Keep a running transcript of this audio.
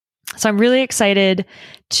So I'm really excited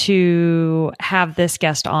to have this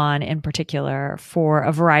guest on in particular for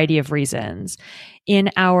a variety of reasons. In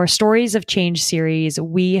our Stories of Change series,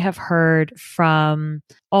 we have heard from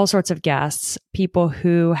all sorts of guests, people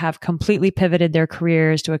who have completely pivoted their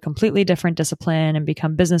careers to a completely different discipline and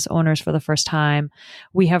become business owners for the first time.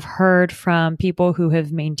 We have heard from people who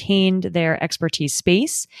have maintained their expertise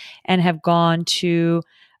space and have gone to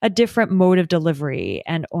a different mode of delivery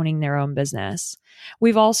and owning their own business.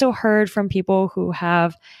 We've also heard from people who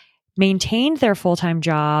have maintained their full-time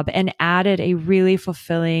job and added a really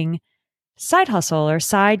fulfilling side hustle or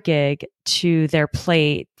side gig to their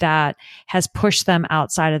plate that has pushed them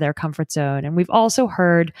outside of their comfort zone. And we've also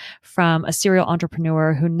heard from a serial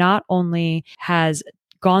entrepreneur who not only has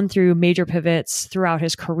gone through major pivots throughout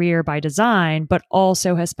his career by design, but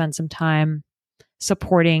also has spent some time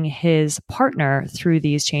supporting his partner through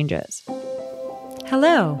these changes.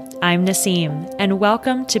 Hello, I'm Naseem, and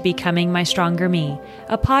welcome to Becoming My Stronger Me,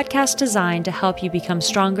 a podcast designed to help you become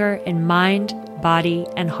stronger in mind, body,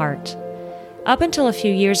 and heart. Up until a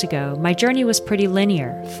few years ago, my journey was pretty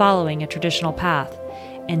linear, following a traditional path.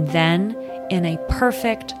 And then, in a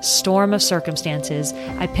perfect storm of circumstances,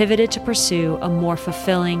 I pivoted to pursue a more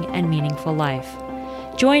fulfilling and meaningful life.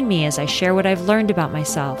 Join me as I share what I've learned about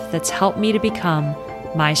myself that's helped me to become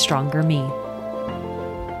my stronger me.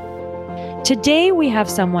 Today, we have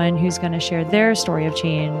someone who's going to share their story of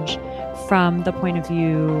change from the point of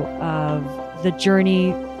view of the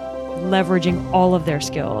journey leveraging all of their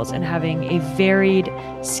skills and having a varied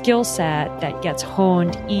skill set that gets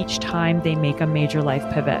honed each time they make a major life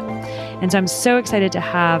pivot. And so I'm so excited to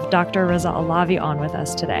have Dr. Reza Alavi on with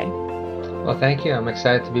us today. Well, thank you. I'm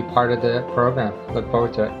excited to be part of the program. Look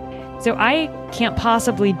forward to it. So I can't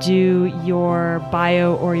possibly do your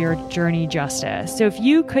bio or your journey justice. So if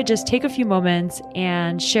you could just take a few moments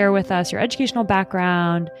and share with us your educational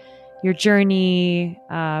background, your journey,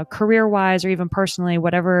 career-wise or even personally,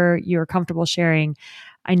 whatever you're comfortable sharing.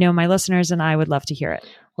 I know my listeners and I would love to hear it.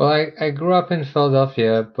 Well, I grew up in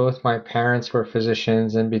Philadelphia. Both my parents were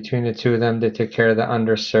physicians, and between the two of them, they took care of the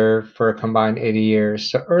underserved for a combined 80 years.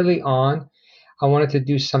 So early on, I wanted to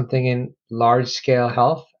do something in large-scale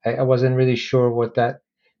health. I wasn't really sure what that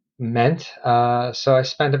meant. So I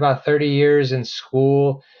spent about 30 years in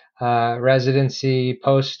school, residency,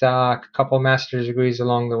 postdoc, a couple master's degrees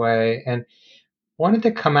along the way, and wanted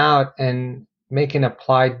to come out and make an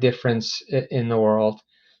applied difference in the world.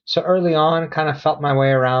 So early on, kind of felt my way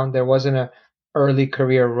around. There wasn't a early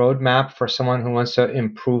career roadmap for someone who wants to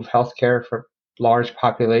improve healthcare for large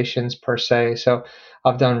populations per se. So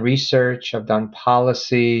I've done research, I've done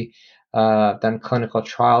policy, I've done clinical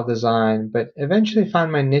trial design, but eventually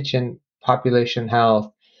found my niche in population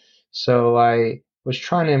health. So I was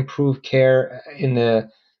trying to improve care in the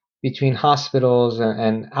between hospitals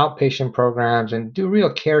and outpatient programs and do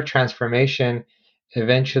real care transformation.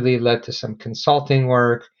 Eventually led to some consulting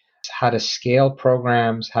work, how to scale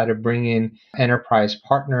programs, how to bring in enterprise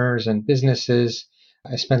partners and businesses.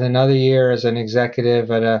 I spent another year as an executive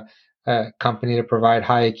at a company to provide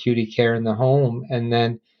high acuity care in the home. And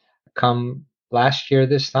then come last year,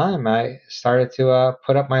 this time, I started to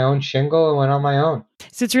put up my own shingle and went on my own.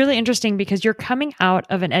 So it's really interesting because you're coming out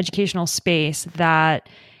of an educational space that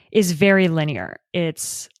is very linear.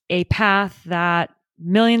 It's a path that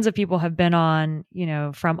millions of people have been on,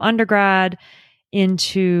 from undergrad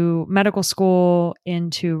into medical school,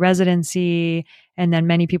 into residency, and then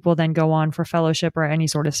many people then go on for fellowship or any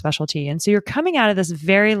sort of specialty. And so you're coming out of this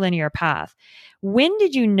very linear path. When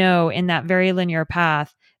did you know in that very linear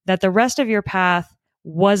path that the rest of your path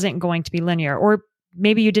wasn't going to be linear, or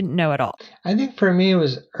maybe you didn't know at all? I think for me, it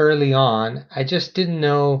was early on. I just didn't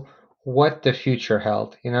know what the future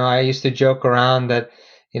held. I used to joke around that,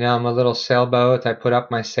 I'm a little sailboat. I put up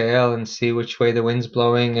my sail and see which way the wind's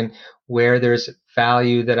blowing and where there's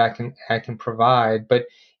value that I can provide. But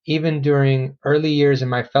even during early years in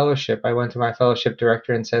my fellowship, I went to my fellowship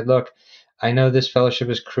director and said, look, I know this fellowship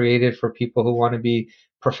is created for people who want to be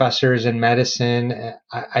professors in medicine.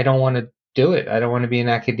 I don't want to do it. I don't want to be in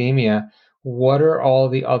academia. What are all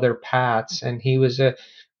the other paths? And he was a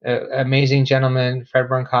amazing gentleman, Fred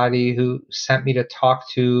Brancati, who sent me to talk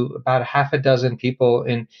to about a half a dozen people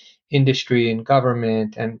in industry and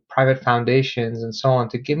government and private foundations and so on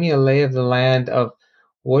to give me a lay of the land of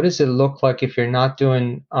what does it look like if you're not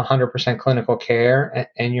doing 100% clinical care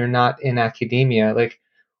and you're not in academia? Like,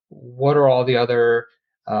 what are all the other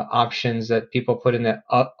options that people put in that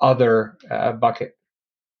other bucket?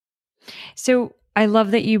 So I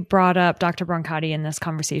love that you brought up Dr. Brancati in this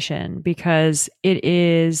conversation because it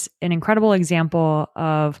is an incredible example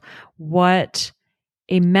of what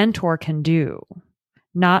a mentor can do.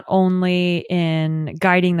 not only in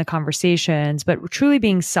guiding the conversations, but truly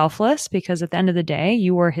being selfless, because at the end of the day,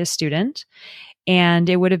 you were his student. And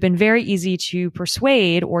it would have been very easy to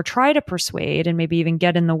persuade or try to persuade and maybe even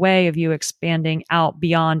get in the way of you expanding out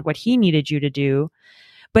beyond what he needed you to do.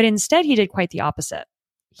 But instead, he did quite the opposite.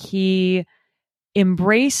 He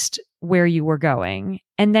embraced where you were going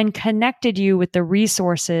and then connected you with the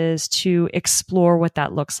resources to explore what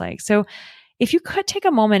that looks like. So if you could take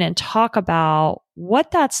a moment and talk about what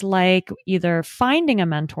that's like, either finding a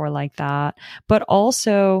mentor like that, but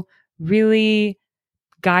also really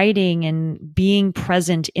guiding and being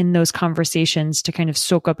present in those conversations to kind of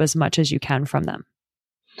soak up as much as you can from them.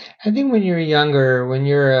 I think when you're younger, when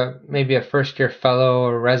you're maybe a first year fellow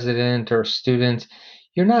or resident or student,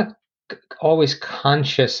 you're not always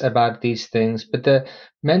conscious about these things, but the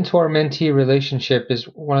mentor mentee relationship is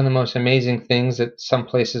one of the most amazing things that some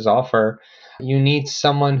places offer. You need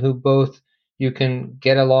someone who both you can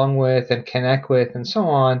get along with and connect with and so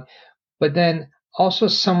on, but then also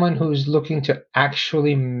someone who's looking to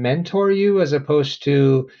actually mentor you as opposed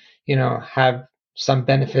to, have some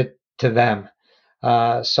benefit to them.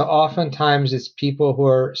 So oftentimes it's people who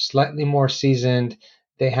are slightly more seasoned.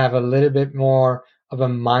 They have a little bit more of a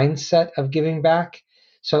mindset of giving back.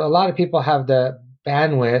 So a lot of people have the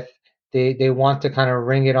bandwidth. They want to kind of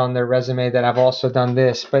ring it on their resume that I've also done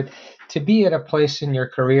this. But to be at a place in your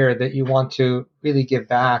career that you want to really give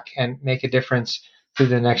back and make a difference to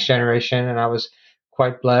the next generation. And I was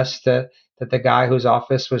quite blessed that the guy whose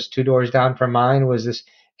office was two doors down from mine was this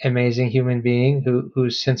amazing human being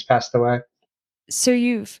who's since passed away. So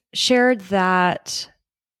you've shared that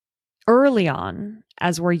early on,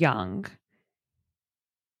 as we're young,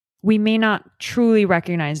 we may not truly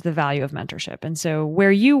recognize the value of mentorship. And so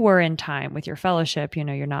where you were in time with your fellowship,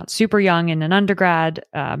 you're not super young in an undergrad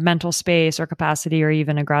mental space or capacity, or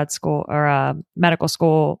even a grad school or a medical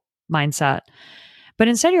school mindset. But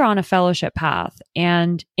instead, you're on a fellowship path.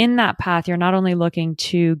 And in that path, you're not only looking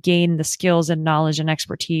to gain the skills and knowledge and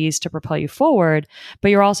expertise to propel you forward, but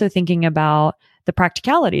you're also thinking about the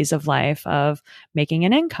practicalities of life, of making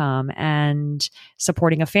an income and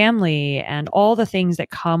supporting a family and all the things that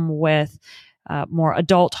come with more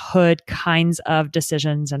adulthood kinds of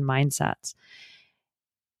decisions and mindsets.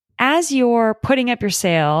 As you're putting up your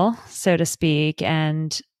sail, so to speak,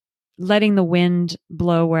 and letting the wind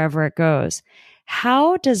blow wherever it goes,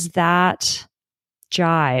 how does that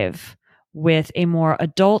jive with a more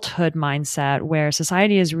adulthood mindset where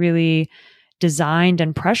society is really designed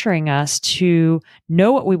and pressuring us to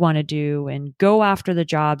know what we want to do and go after the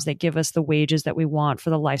jobs that give us the wages that we want for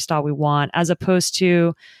the lifestyle we want, as opposed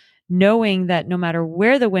to knowing that no matter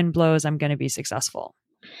where the wind blows, I'm going to be successful?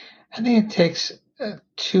 I think it takes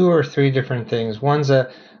two or three different things. One's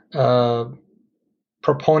a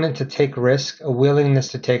proponent to take risk, a willingness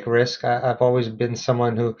to take risk. I've always been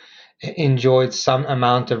someone who enjoyed some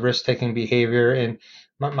amount of risk taking behavior in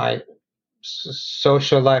my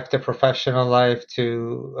social life to professional life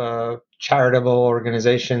to charitable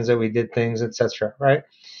organizations that we did things, etc. Right.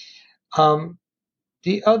 Um,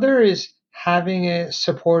 the other is having a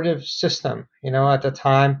supportive system. At the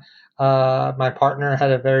time, my partner had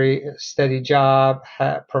a very steady job,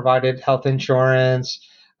 provided health insurance,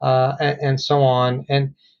 and so on.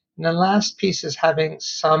 And the last piece is having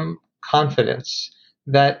some confidence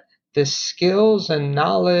that the skills and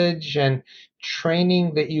knowledge and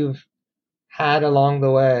training that you've had along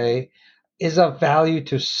the way is of value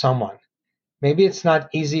to someone. Maybe it's not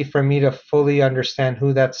easy for me to fully understand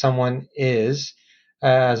who that someone is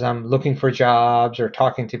as I'm looking for jobs or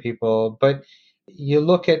talking to people, but you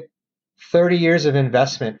look at 30 years of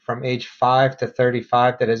investment from age 5 to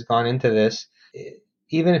 35 that has gone into this.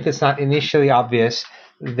 Even if it's not initially obvious,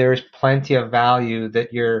 there's plenty of value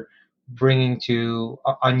that you're bringing to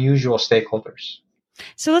unusual stakeholders.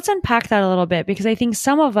 So let's unpack that a little bit, because I think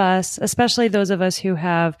some of us, especially those of us who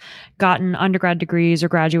have gotten undergrad degrees or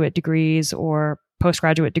graduate degrees or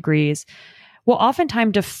postgraduate degrees, will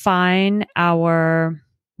oftentimes define our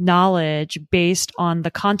knowledge based on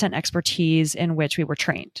the content expertise in which we were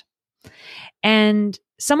trained. And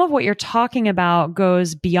some of what you're talking about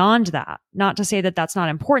goes beyond that. Not to say that that's not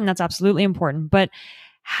important, that's absolutely important. But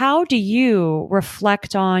how do you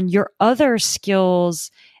reflect on your other skills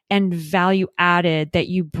and value added that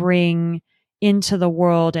you bring into the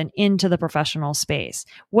world and into the professional space?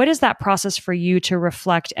 What is that process for you to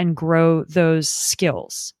reflect and grow those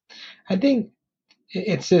skills? I think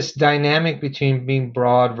it's this dynamic between being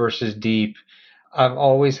broad versus deep. I've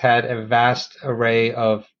always had a vast array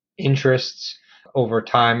of interests over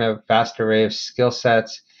time, a vast array of skill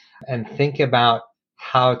sets, and think about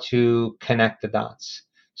how to connect the dots.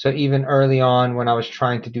 So even early on, when I was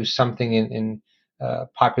trying to do something in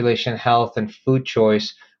population health and food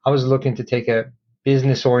choice, I was looking to take a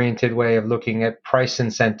business oriented way of looking at price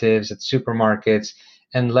incentives at supermarkets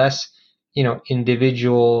and less,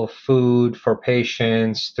 individual food for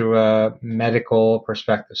patients through a medical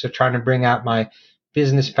perspective. So trying to bring out my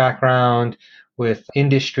business background with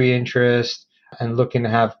industry interest and looking to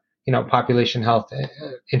have, population health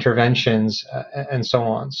interventions and so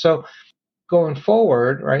on. So going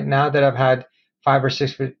forward, right now that I've had 5 or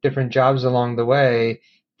 6 different jobs along the way,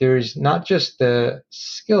 there's not just the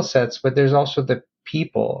skill sets, but there's also the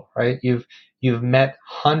people, right? You've met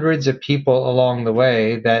hundreds of people along the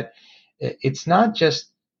way that it's not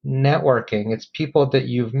just networking, it's people that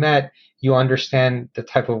you've met. You understand the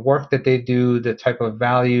type of work that they do, the type of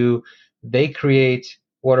value they create,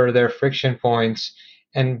 what are their friction points,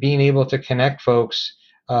 and being able to connect folks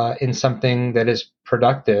in something that is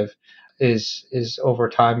productive is over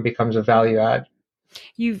time becomes a value add.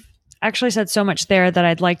 You've actually said so much there that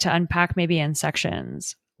I'd like to unpack maybe in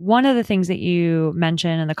sections. One of the things that you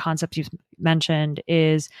mentioned and the concept you've mentioned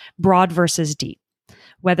is broad versus deep,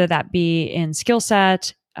 whether that be in skill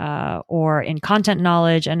set or in content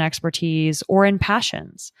knowledge and expertise or in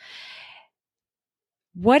passions.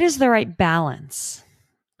 What is the right balance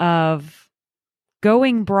of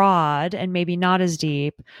going broad and maybe not as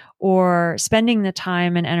deep, or spending the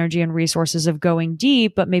time and energy and resources of going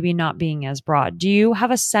deep, but maybe not being as broad? Do you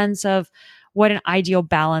have a sense of what an ideal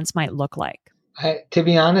balance might look like? To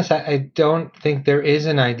be honest, I don't think there is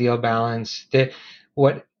an ideal balance.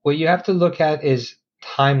 What you have to look at is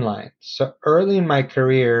timeline. So early in my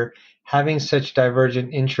career, having such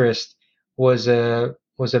divergent interest was a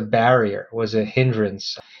barrier, was a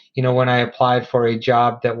hindrance. When I applied for a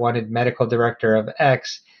job that wanted medical director of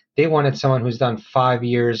X, they wanted someone who's done 5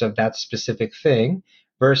 years of that specific thing,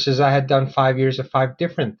 versus I had done 5 years of five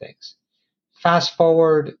different things. Fast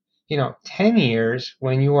forward, 10 years,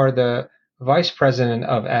 when you are the vice president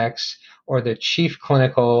of X or the chief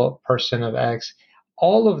clinical person of X,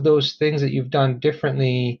 all of those things that you've done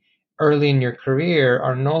differently early in your career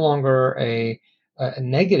are no longer a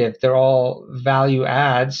negative. They're all value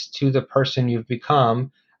adds to the person you've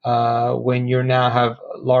become when you now have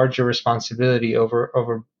larger responsibility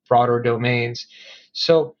over broader domains.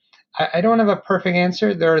 So I don't have a perfect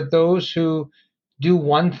answer. There are those who do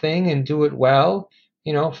one thing and do it well,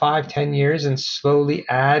 5, 10 years, and slowly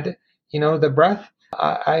add, the breadth.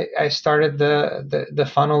 I started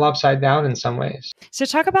the funnel upside down in some ways. So,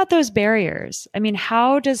 talk about those barriers. I mean,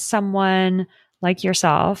 how does someone like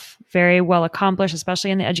yourself, very well accomplished, especially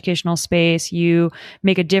in the educational space, you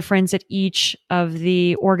make a difference at each of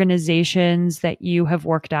the organizations that you have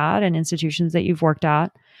worked at and institutions that you've worked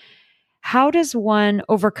at? How does one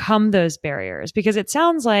overcome those barriers? Because it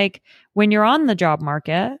sounds like when you're on the job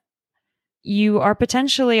market, you are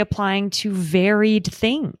potentially applying to varied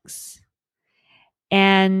things.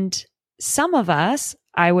 And some of us,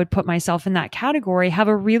 I would put myself in that category, have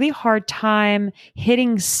a really hard time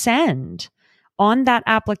hitting send on that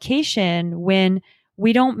application when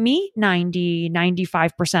we don't meet 90,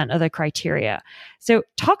 95% of the criteria. So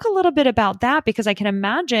talk a little bit about that, because I can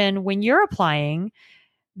imagine when you're applying,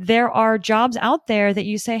 there are jobs out there that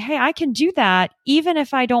you say, hey, I can do that even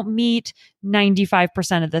if I don't meet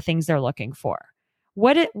 95% of the things they're looking for.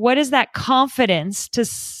 What is that confidence to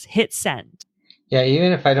hit send? Yeah,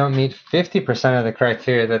 even if I don't meet 50% of the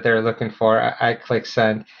criteria that they're looking for, I click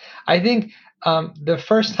send. I think the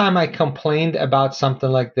first time I complained about something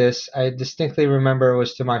like this, I distinctly remember it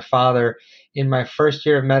was to my father. In my first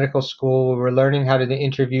year of medical school, we were learning how to do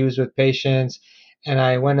interviews with patients, and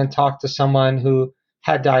I went and talked to someone who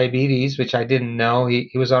had diabetes, which I didn't know.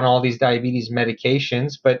 He was on all these diabetes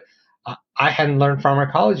medications, but I hadn't learned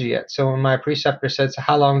pharmacology yet. So when my preceptor said, so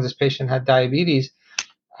how long has this patient had diabetes?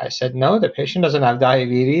 I said, no, the patient doesn't have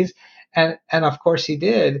diabetes. And of course he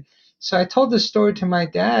did. So I told this story to my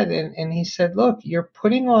dad, and he said, look, you're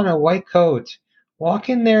putting on a white coat. Walk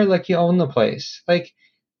in there like you own the place. Like,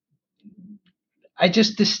 I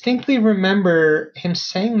just distinctly remember him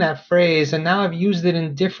saying that phrase, and now I've used it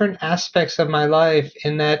in different aspects of my life,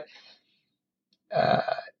 in that uh,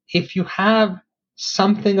 if you have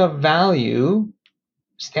something of value,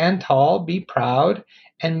 stand tall, be proud,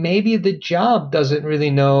 and maybe the job doesn't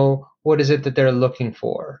really know what is it that they're looking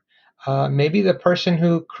for. Maybe the person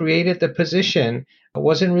who created the position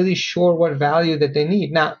wasn't really sure what value that they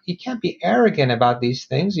need. Now, you can't be arrogant about these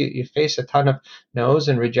things. You face a ton of no's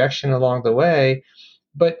and rejection along the way,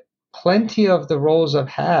 but plenty of the roles I've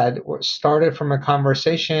had were started from a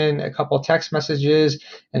conversation, a couple text messages,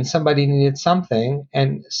 and somebody needed something,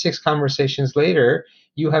 and 6 conversations later,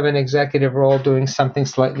 you have an executive role doing something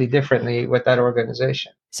slightly differently with that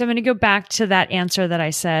organization. So I'm going to go back to that answer that I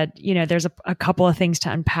said, there's a couple of things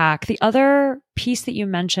to unpack. The other piece that you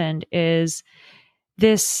mentioned is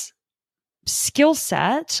this skill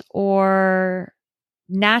set or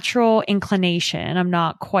natural inclination. I'm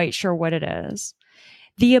not quite sure what it is.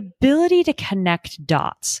 The ability to connect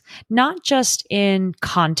dots, not just in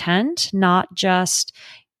content, not just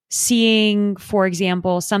seeing, for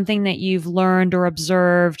example, something that you've learned or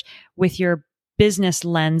observed with your business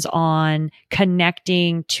lens on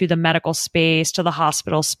connecting to the medical space, to the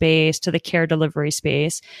hospital space, to the care delivery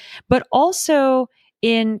space, but also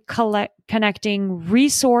in connecting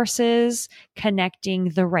resources, connecting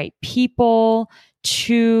the right people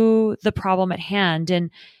to the problem at hand. And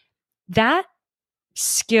that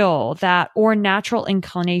skill, that or natural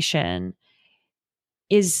inclination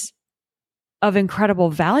is of incredible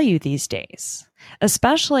value these days,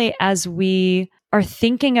 especially as we are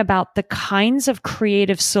thinking about the kinds of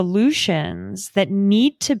creative solutions that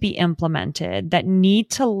need to be implemented, that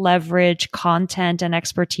need to leverage content and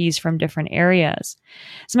expertise from different areas.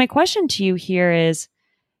 So my question to you here is,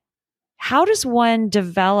 how does one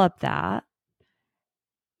develop that?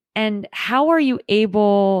 And how are you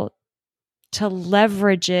able to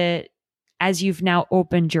leverage it as you've now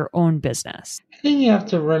opened your own business? I think you have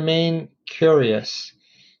to remain curious.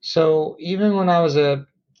 So even when I was a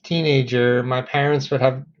teenager, my parents would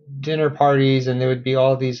have dinner parties and there would be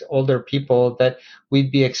all these older people that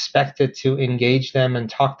we'd be expected to engage them and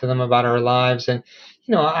talk to them about our lives. And,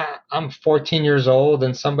 I'm 14 years old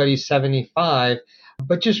and somebody's 75,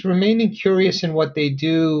 but just remaining curious in what they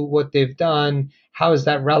do, what they've done, how is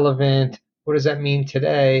that relevant? What does that mean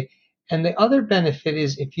today? And the other benefit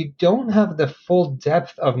is if you don't have the full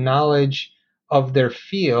depth of knowledge of their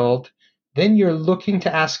field, then you're looking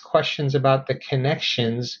to ask questions about the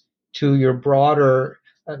connections to your broader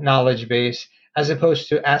knowledge base, as opposed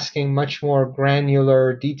to asking much more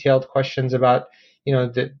granular, detailed questions about,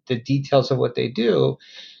 the details of what they do.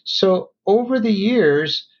 So over the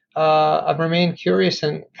years, I've remained curious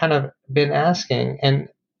and kind of been asking, and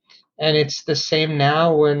it's the same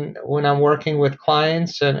now when I'm working with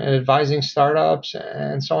clients and advising startups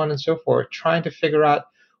and so on and so forth, trying to figure out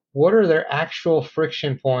what are their actual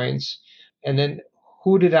friction points, and then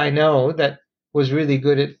who did I know that was really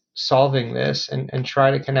good at solving this, and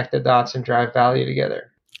try to connect the dots and drive value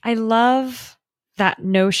together. I love that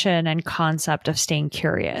notion and concept of staying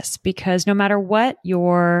curious, because no matter what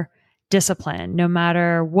your discipline, no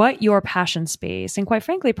matter what your passion space, and quite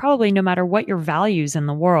frankly, probably no matter what your values in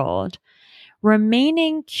the world,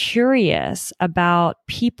 remaining curious about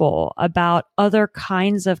people, about other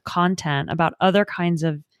kinds of content, about other kinds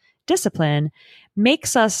of discipline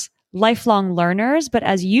makes us lifelong learners. But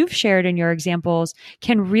as you've shared in your examples,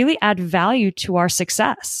 can really add value to our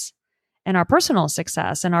success and our personal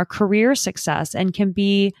success and our career success, and can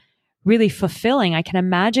be really fulfilling. I can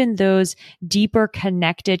imagine those deeper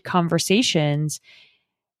connected conversations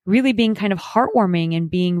really being kind of heartwarming and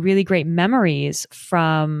being really great memories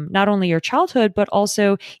from not only your childhood, but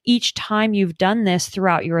also each time you've done this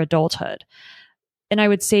throughout your adulthood. And I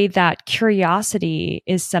would say that curiosity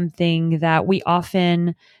is something that we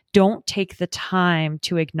often don't take the time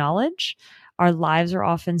to acknowledge. Our lives are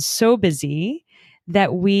often so busy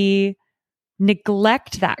that we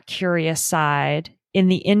neglect that curious side in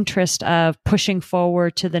the interest of pushing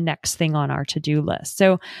forward to the next thing on our to-do list.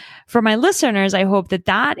 So for my listeners, I hope that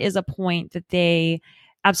that is a point that they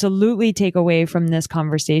absolutely take away from this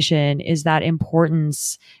conversation, is that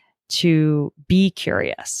importance to be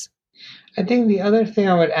curious. I think the other thing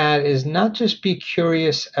I would add is not just be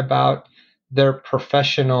curious about their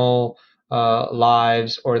professional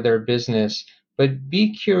lives or their business, but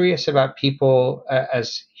be curious about people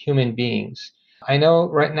as human beings. I know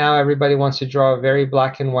right now everybody wants to draw a very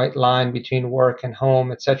black and white line between work and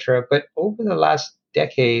home, etc. But over the last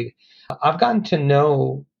decade, I've gotten to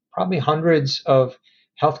know probably hundreds of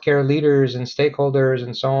healthcare leaders and stakeholders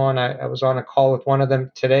and so on. I was on a call with one of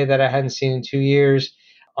them today that I hadn't seen in 2 years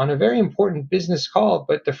on a very important business call.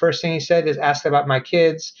 But the first thing he said is asked about my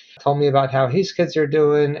kids, told me about how his kids are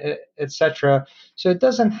doing, etc. So it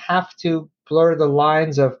doesn't have to blur the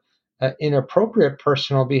lines of inappropriate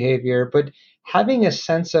personal behavior, but having a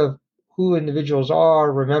sense of who individuals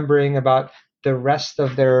are, remembering about the rest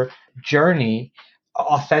of their journey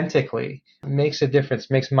authentically makes a difference,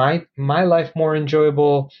 makes my life more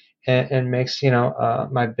enjoyable, and makes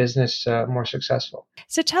my business more successful.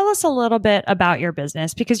 So tell us a little bit about your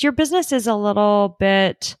business, because your business is a little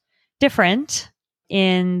bit different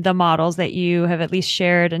in the models that you have at least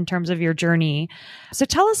shared in terms of your journey. So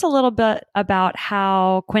tell us a little bit about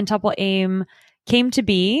how Quintuple Aim came to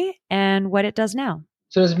be and what it does now.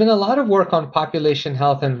 So there's been a lot of work on population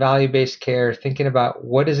health and value-based care, thinking about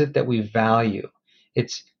what is it that we value.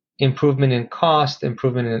 It's improvement in cost,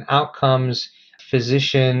 improvement in outcomes,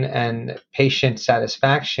 physician and patient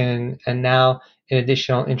satisfaction, and now an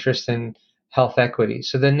additional interest in health equity.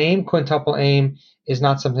 So the name quintuple aim is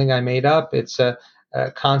not something I made up. It's a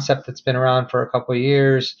concept that's been around for a couple of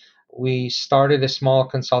years. We started a small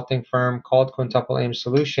consulting firm called Quintuple Aim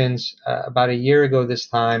Solutions about a year ago this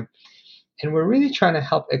time, and we're really trying to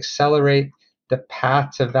help accelerate the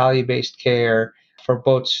path to value based care for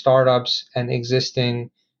both startups and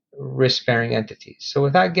existing risk bearing entities. So,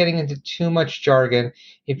 without getting into too much jargon,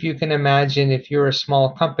 if you can imagine if you're a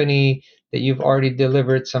small company that you've already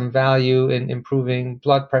delivered some value in improving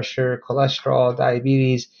blood pressure, cholesterol,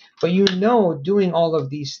 diabetes, but you know doing all of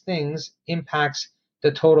these things impacts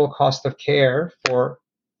the total cost of care for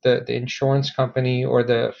the insurance company or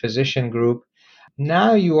the physician group.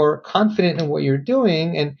 Now you are confident in what you're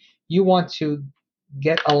doing and you want to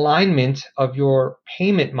get alignment of your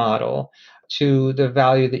payment model to the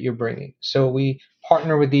value that you're bringing. So we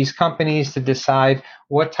partner with these companies to decide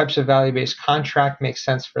what types of value-based contract makes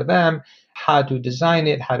sense for them, how to design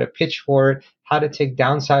it, how to pitch for it, how to take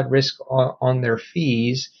downside risk on their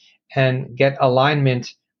fees, and get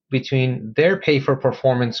alignment between their pay for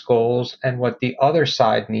performance goals and what the other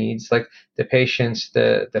side needs, like the patients,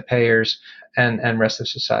 the payers, and rest of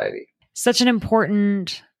society. Such an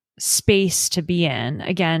important space to be in.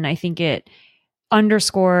 Again, I think it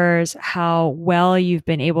underscores how well you've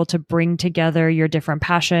been able to bring together your different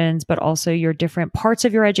passions, but also your different parts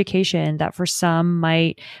of your education that for some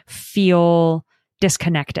might feel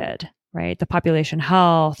disconnected, right? The population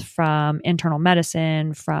health from internal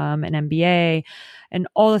medicine, from an MBA, and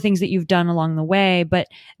all the things that you've done along the way. But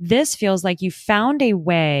this feels like you found a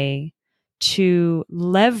way to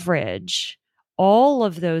leverage all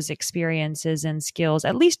of those experiences and skills,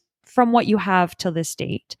 at least from what you have to this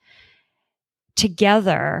date,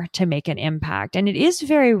 together to make an impact. And it is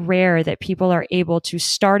very rare that people are able to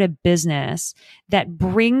start a business that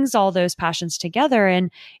brings all those passions together. And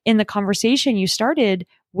in the conversation you started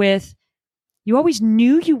with, you always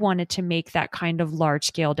knew you wanted to make that kind of large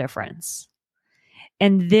scale difference.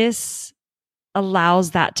 And this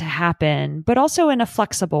allows that to happen, but also in a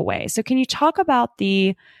flexible way. So can you talk about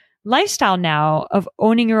the lifestyle now of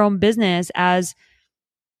owning your own business as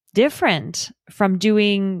different from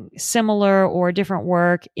doing similar or different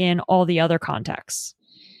work in all the other contexts?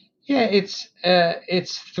 Yeah,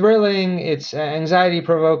 it's thrilling, it's anxiety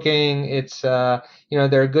provoking, it's there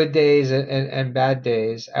are good days and bad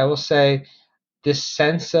days. I will say this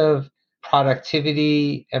sense of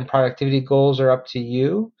productivity and productivity goals are up to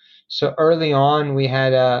you. So early on, we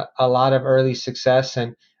had a lot of early success,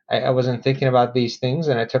 and I wasn't thinking about these things,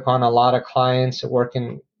 and I took on a lot of clients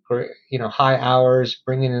working for high hours,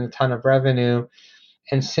 bringing in a ton of revenue.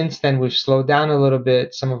 And since then, we've slowed down a little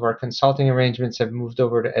bit. Some of our consulting arrangements have moved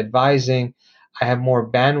over to advising. I have more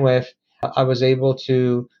bandwidth. I was able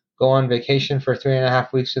to go on vacation for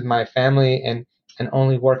 3.5 weeks with my family and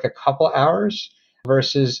only work a couple hours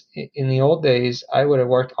versus in the old days, I would have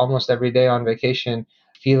worked almost every day on vacation,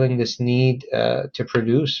 feeling this need to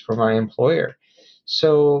produce for my employer.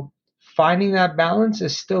 So finding that balance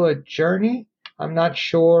is still a journey. I'm not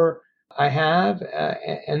sure I have.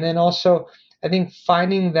 And then also, I think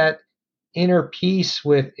finding that inner peace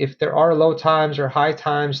with if there are low times or high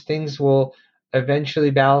times, things will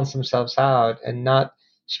eventually balance themselves out and not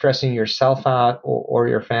stressing yourself out or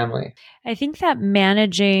your family. I think that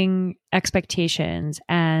managing expectations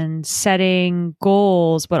and setting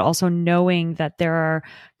goals, but also knowing that there are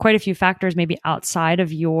quite a few factors maybe outside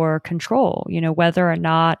of your control, whether or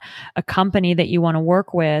not a company that you want to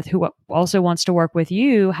work with who also wants to work with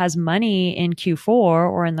you has money in Q4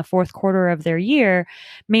 or in the fourth quarter of their year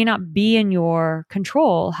may not be in your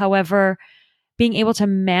control. However, being able to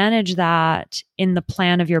manage that in the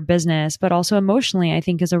plan of your business, but also emotionally, I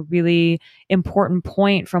think is a really important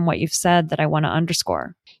point from what you've said that I want to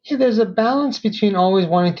underscore. Yeah, there's a balance between always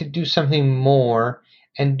wanting to do something more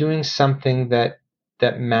and doing something that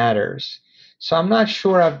matters. So I'm not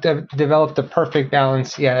sure I've developed the perfect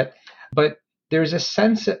balance yet, but there's a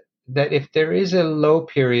sense that if there is a low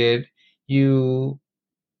period, you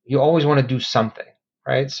you always want to do something,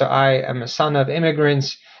 right? So I am a son of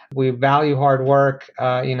immigrants. We value hard work.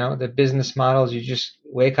 The business models, you just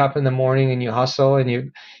wake up in the morning and you hustle and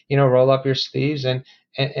you roll up your sleeves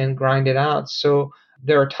and grind it out. So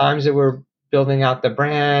there are times that we're building out the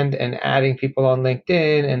brand and adding people on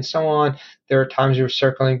LinkedIn and so on. There are times we're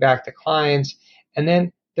circling back to clients. And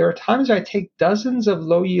then there are times I take dozens of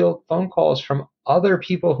low yield phone calls from other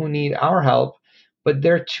people who need our help but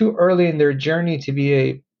they're too early in their journey to be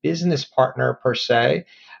a business partner per se.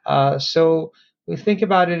 So we think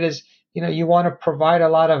about it as, you want to provide a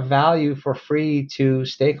lot of value for free to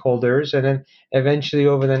stakeholders, and then eventually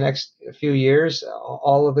over the next few years,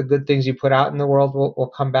 all of the good things you put out in the world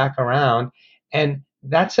will come back around. And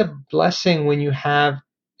that's a blessing when you have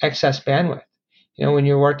excess bandwidth. When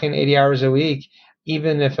you're working 80 hours a week,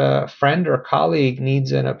 even if a friend or colleague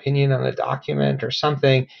needs an opinion on a document or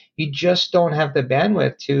something, you just don't have the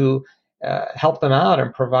bandwidth to help them out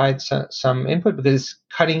and provide some input, because it's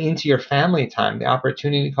cutting into your family time. The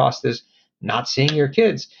opportunity cost is not seeing your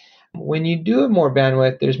kids. When you do have more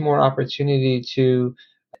bandwidth, there's more opportunity to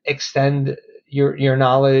extend your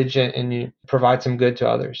knowledge, and you provide some good to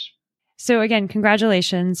others. So again,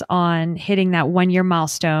 congratulations on hitting that 1-year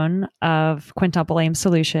milestone of Quintuple Aim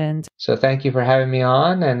Solutions. So thank you for having me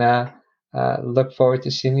on, and look forward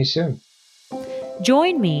to seeing you soon.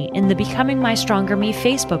 Join me in the Becoming My Stronger Me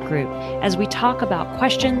Facebook group as we talk about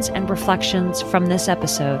questions and reflections from this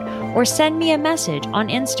episode, or send me a message on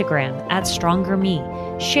Instagram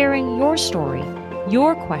 @StrongerMe, sharing your story,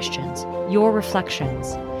 your questions, your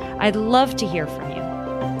reflections. I'd love to hear from you.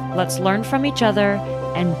 Let's learn from each other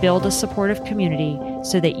and build a supportive community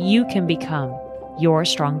so that you can become your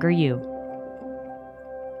stronger you.